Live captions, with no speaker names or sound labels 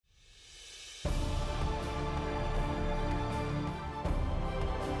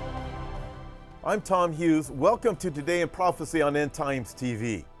I'm Tom Hughes. Welcome to Today in Prophecy on End Times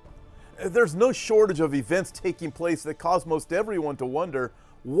TV. There's no shortage of events taking place that cause most everyone to wonder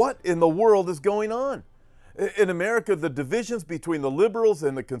what in the world is going on. In America, the divisions between the liberals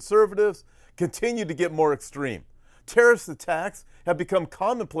and the conservatives continue to get more extreme. Terrorist attacks have become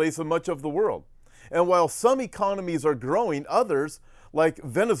commonplace in much of the world. And while some economies are growing, others, like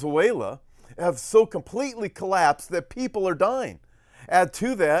Venezuela, have so completely collapsed that people are dying. Add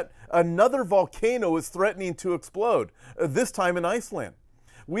to that, another volcano is threatening to explode, this time in Iceland.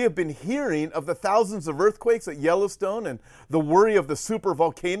 We have been hearing of the thousands of earthquakes at Yellowstone and the worry of the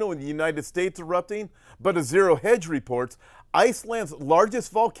supervolcano in the United States erupting, but as Zero Hedge reports, Iceland's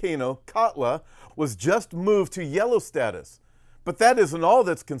largest volcano, Katla, was just moved to yellow status. But that isn't all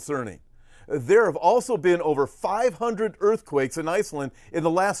that's concerning. There have also been over 500 earthquakes in Iceland in the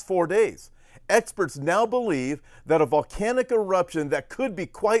last 4 days. Experts now believe that a volcanic eruption that could be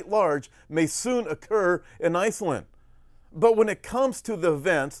quite large may soon occur in Iceland. But when it comes to the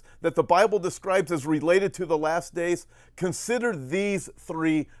events that the Bible describes as related to the last days, consider these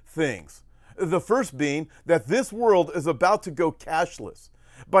three things. The first being that this world is about to go cashless.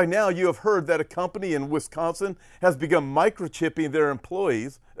 By now, you have heard that a company in Wisconsin has begun microchipping their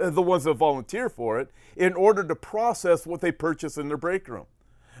employees, the ones that volunteer for it, in order to process what they purchase in their break room.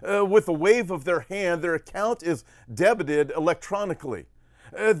 With a wave of their hand, their account is debited electronically.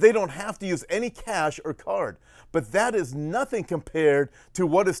 They don't have to use any cash or card. But that is nothing compared to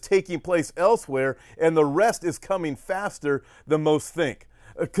what is taking place elsewhere, and the rest is coming faster than most think.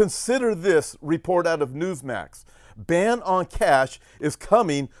 Consider this report out of Newsmax. Ban on cash is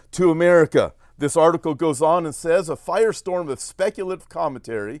coming to America. This article goes on and says a firestorm of speculative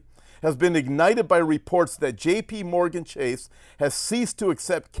commentary has been ignited by reports that J.P. Morgan Chase has ceased to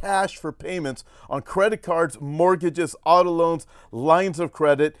accept cash for payments on credit cards, mortgages, auto loans, lines of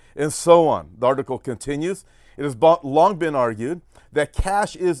credit, and so on. The article continues. It has long been argued that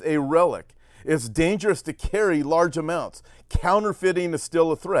cash is a relic. It's dangerous to carry large amounts. Counterfeiting is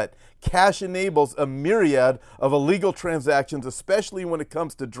still a threat. Cash enables a myriad of illegal transactions, especially when it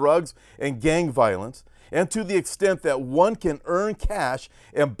comes to drugs and gang violence, and to the extent that one can earn cash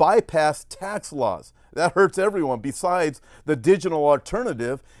and bypass tax laws. That hurts everyone. Besides, the digital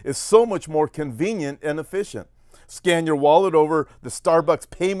alternative is so much more convenient and efficient. Scan your wallet over the Starbucks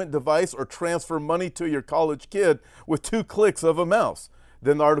payment device or transfer money to your college kid with 2 clicks of a mouse.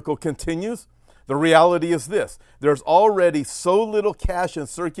 Then the article continues. The reality is this: there's already so little cash in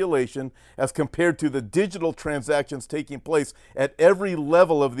circulation as compared to the digital transactions taking place at every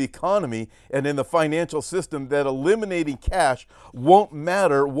level of the economy and in the financial system that eliminating cash won't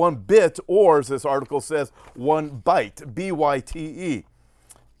matter one bit, or, as this article says, one byte, B-Y-T-E.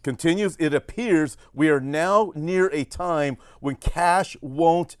 Continues, it appears we are now near a time when cash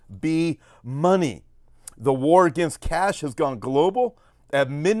won't be money. The war against cash has gone global. At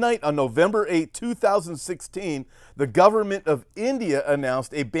midnight on November 8, 2016, the government of India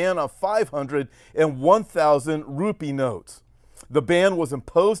announced a ban on 500 and 1,000 rupee notes. The ban was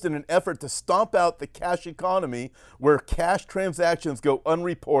imposed in an effort to stomp out the cash economy where cash transactions go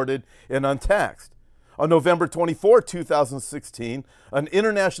unreported and untaxed. On November 24, 2016, an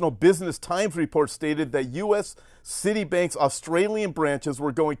International Business Times report stated that U.S. Citibank's Australian branches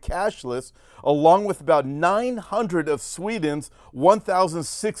were going cashless, along with about 900 of Sweden's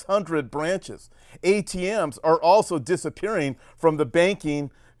 1,600 branches. ATMs are also disappearing from the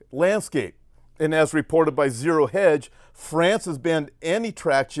banking landscape. And as reported by Zero Hedge, France has banned any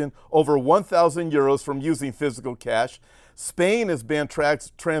transaction over 1,000 euros from using physical cash. Spain has banned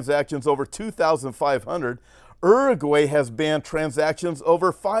transactions over 2,500. Uruguay has banned transactions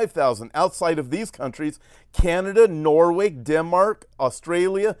over 5,000. Outside of these countries, Canada, Norway, Denmark,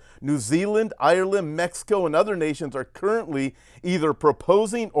 Australia, New Zealand, Ireland, Mexico, and other nations are currently either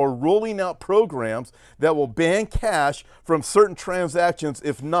proposing or rolling out programs that will ban cash from certain transactions,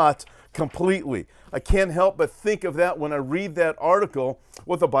 if not completely. I can't help but think of that when I read that article,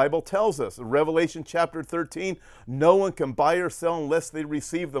 what the Bible tells us. In Revelation chapter 13, no one can buy or sell unless they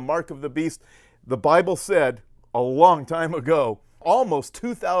receive the mark of the beast. The Bible said a long time ago, almost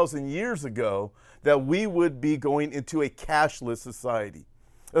 2,000 years ago, that we would be going into a cashless society.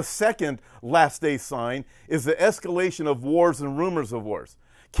 A second last day sign is the escalation of wars and rumors of wars.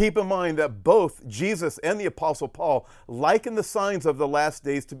 Keep in mind that both Jesus and the Apostle Paul liken the signs of the last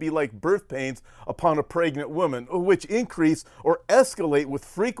days to be like birth pains upon a pregnant woman, which increase or escalate with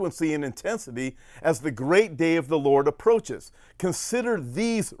frequency and intensity as the great day of the Lord approaches. Consider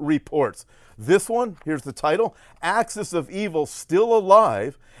these reports. This one, here's the title, Axis of Evil Still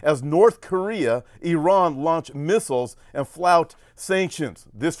Alive as North Korea, Iran launch missiles and flout sanctions.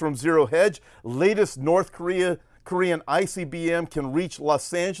 This from Zero Hedge, latest North Korean ICBM can reach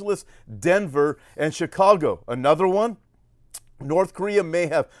Los Angeles, Denver, and Chicago. Another one, North Korea may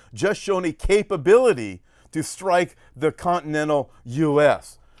have just shown a capability to strike the continental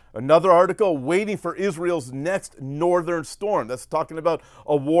U.S. Another article, waiting for Israel's next northern storm. That's talking about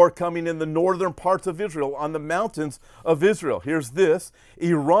a war coming in the northern parts of Israel, on the mountains of Israel. Here's this,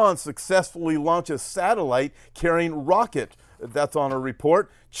 Iran successfully launches satellite carrying rocket. That's on a report.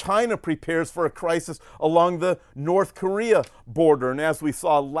 China prepares for a crisis along the North Korea border. And as we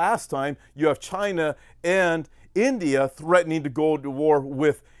saw last time, you have China and India threatening to go to war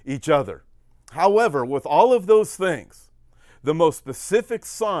with each other. However, with all of those things, the most specific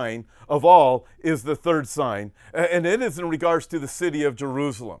sign of all is the third sign, and it is in regards to the city of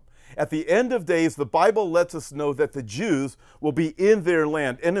Jerusalem. At the end of days, the Bible lets us know that the Jews will be in their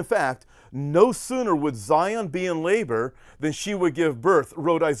land. And in fact, no sooner would Zion be in labor than she would give birth,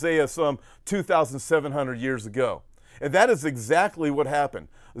 wrote Isaiah some 2,700 years ago. And that is exactly what happened.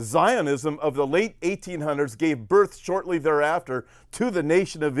 Zionism of the late 1800s gave birth shortly thereafter to the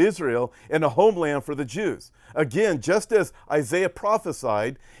nation of Israel and a homeland for the Jews. Again, just as Isaiah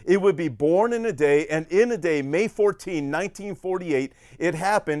prophesied, it would be born in a day, and in a day, May 14, 1948, it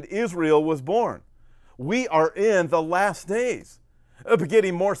happened, Israel was born. We are in the last days. But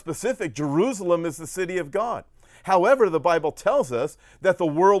getting more specific, Jerusalem is the city of God. However, the Bible tells us that the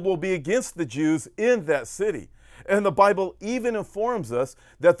world will be against the Jews in that city. And the Bible even informs us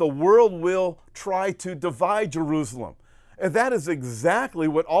that the world will try to divide Jerusalem. And that is exactly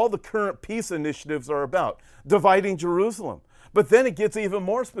what all the current peace initiatives are about, dividing Jerusalem. But then it gets even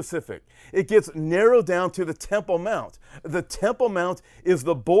more specific. It gets narrowed down to the Temple Mount. The Temple Mount is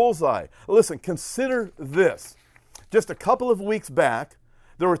the bullseye. Listen, consider this. Just a couple of weeks back,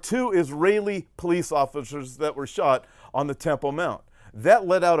 there were 2 Israeli police officers that were shot on the Temple Mount. That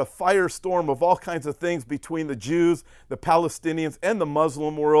let out a firestorm of all kinds of things between the Jews, the Palestinians, and the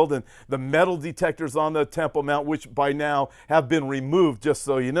Muslim world, and the metal detectors on the Temple Mount, which by now have been removed, just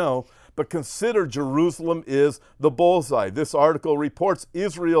so you know. But consider Jerusalem is the bullseye. This article reports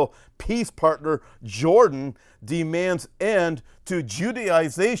Israel peace partner Jordan demands end to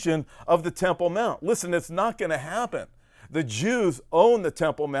Judaization of the Temple Mount. Listen, it's not going to happen. The Jews own the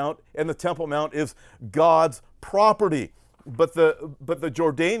Temple Mount, and the Temple Mount is God's property. But the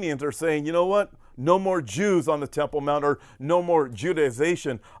Jordanians are saying, you know what? No more Jews on the Temple Mount, or no more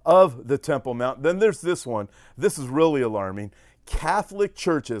Judaization of the Temple Mount. Then there's this one. This is really alarming. Catholic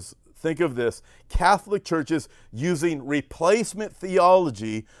churches, think of this, Catholic churches using replacement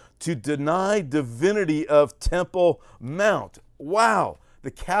theology to deny divinity of Temple Mount. Wow. The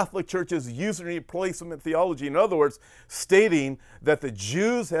Catholic Church is using replacement theology. In other words, stating that the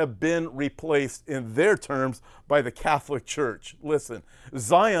Jews have been replaced in their terms by the Catholic Church. Listen,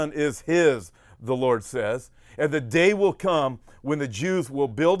 Zion is his, the Lord says, and the day will come when the Jews will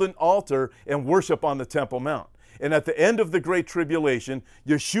build an altar and worship on the Temple Mount. And at the end of the Great Tribulation,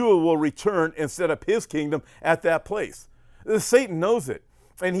 Yeshua will return and set up his kingdom at that place. Satan knows it,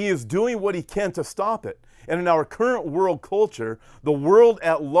 and he is doing what he can to stop it. And in our current world culture, the world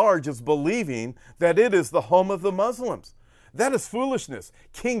at large is believing that it is the home of the Muslims. That is foolishness.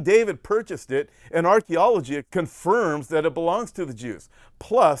 King David purchased it, and archaeology confirms that it belongs to the Jews.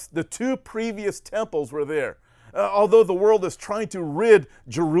 Plus, the 2 previous temples were there. Although the world is trying to rid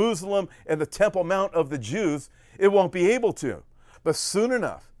Jerusalem and the Temple Mount of the Jews, it won't be able to. But soon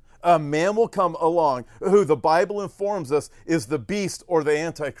enough, a man will come along who the Bible informs us is the beast or the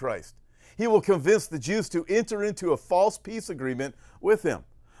Antichrist. He will convince the Jews to enter into a false peace agreement with him.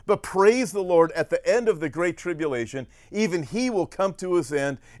 But praise the Lord, at the end of the Great Tribulation, even he will come to his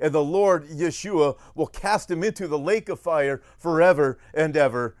end, and the Lord, Yeshua, will cast him into the lake of fire forever and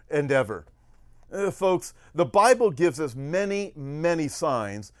ever and ever. Folks, the Bible gives us many, many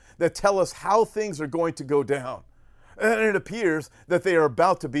signs that tell us how things are going to go down. And it appears that they are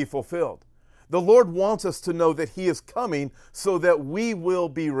about to be fulfilled. The Lord wants us to know that he is coming so that we will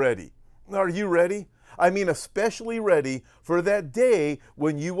be ready. Are you ready? I mean, especially ready for that day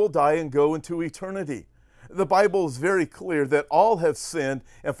when you will die and go into eternity. The Bible is very clear that all have sinned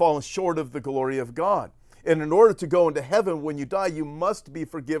and fallen short of the glory of God. And in order to go into heaven, when you die, you must be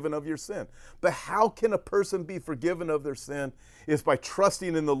forgiven of your sin. But how can a person be forgiven of their sin? Is by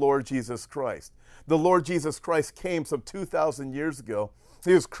trusting in the Lord Jesus Christ. The Lord Jesus Christ came some 2,000 years ago.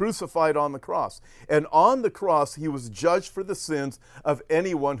 He was crucified on the cross. And on the cross, he was judged for the sins of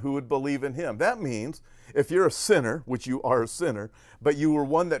anyone who would believe in him. That means if you're a sinner, which you are a sinner, but you were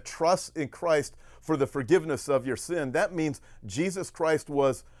one that trusts in Christ for the forgiveness of your sin, that means Jesus Christ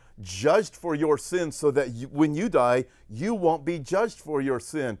was judged for your sin so that when you die, you won't be judged for your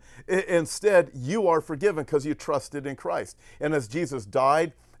sin. Instead, you are forgiven because you trusted in Christ. And as Jesus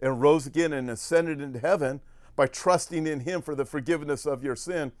died and rose again and ascended into heaven, by trusting in him for the forgiveness of your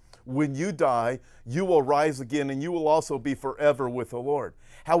sin, when you die, you will rise again and you will also be forever with the Lord.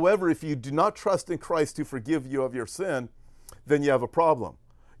 However, if you do not trust in Christ to forgive you of your sin, then you have a problem.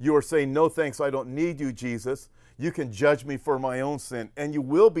 You are saying, no thanks, I don't need you, Jesus. You can judge me for my own sin, and you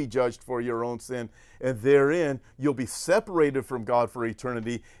will be judged for your own sin, and therein you'll be separated from God for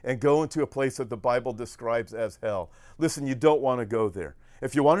eternity and go into a place that the Bible describes as hell. Listen, you don't want to go there.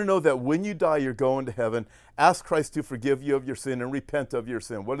 If you want to know that when you die you're going to heaven, ask Christ to forgive you of your sin and repent of your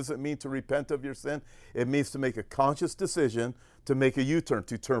sin. What does it mean to repent of your sin? It means to make a conscious decision to make a U-turn,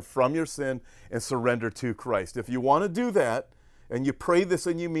 to turn from your sin and surrender to Christ. If you want to do that, and you pray this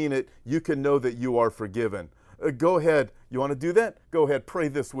and you mean it, you can know that you are forgiven. Go ahead. You want to do that? Go ahead. Pray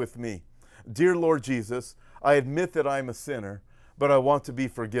this with me. Dear Lord Jesus, I admit that I'm a sinner, but I want to be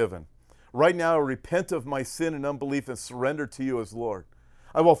forgiven. Right now, I repent of my sin and unbelief and surrender to you as Lord.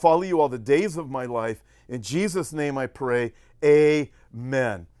 I will follow you all the days of my life. In Jesus' name I pray,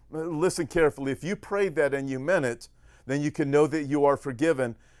 amen. Listen carefully. If you prayed that and you meant it, then you can know that you are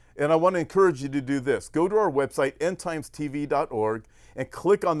forgiven. And I want to encourage you to do this. Go to our website, endtimestv.org, and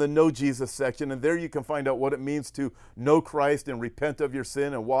click on the Know Jesus section, and there you can find out what it means to know Christ and repent of your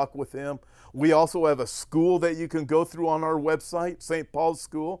sin and walk with him. We also have a school that you can go through on our website, St. Paul's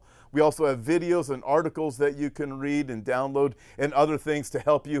School. We also have videos and articles that you can read and download and other things to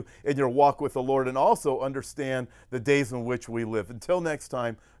help you in your walk with the Lord and also understand the days in which we live. Until next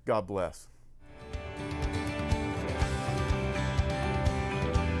time, God bless.